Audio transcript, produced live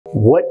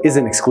What is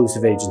an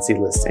exclusive agency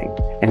listing?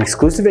 An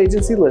exclusive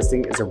agency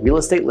listing is a real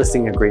estate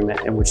listing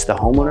agreement in which the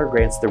homeowner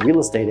grants the real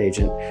estate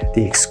agent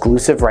the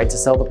exclusive right to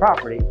sell the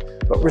property,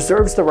 but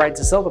reserves the right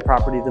to sell the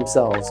property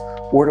themselves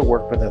or to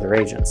work with other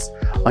agents.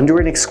 Under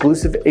an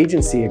exclusive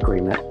agency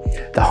agreement,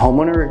 the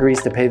homeowner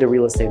agrees to pay the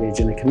real estate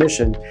agent a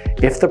commission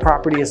if the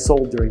property is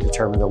sold during the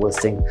term of the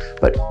listing,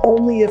 but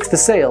only if the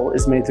sale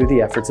is made through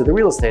the efforts of the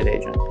real estate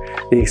agent.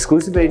 The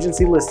exclusive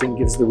agency listing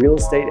gives the real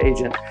estate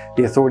agent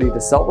the authority to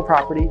sell the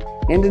property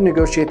and to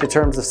negotiate the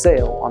terms of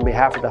sale on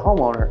behalf of the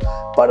homeowner,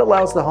 but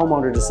allows the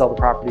homeowner to sell the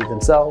property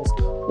themselves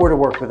or to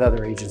work with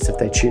other agents if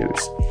they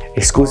choose.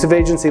 Exclusive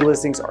agency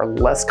listings are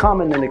less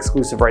common than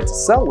exclusive right to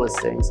sell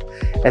listings,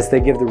 as they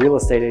give the real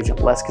estate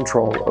agent less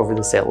control over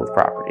the sale of the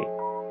property.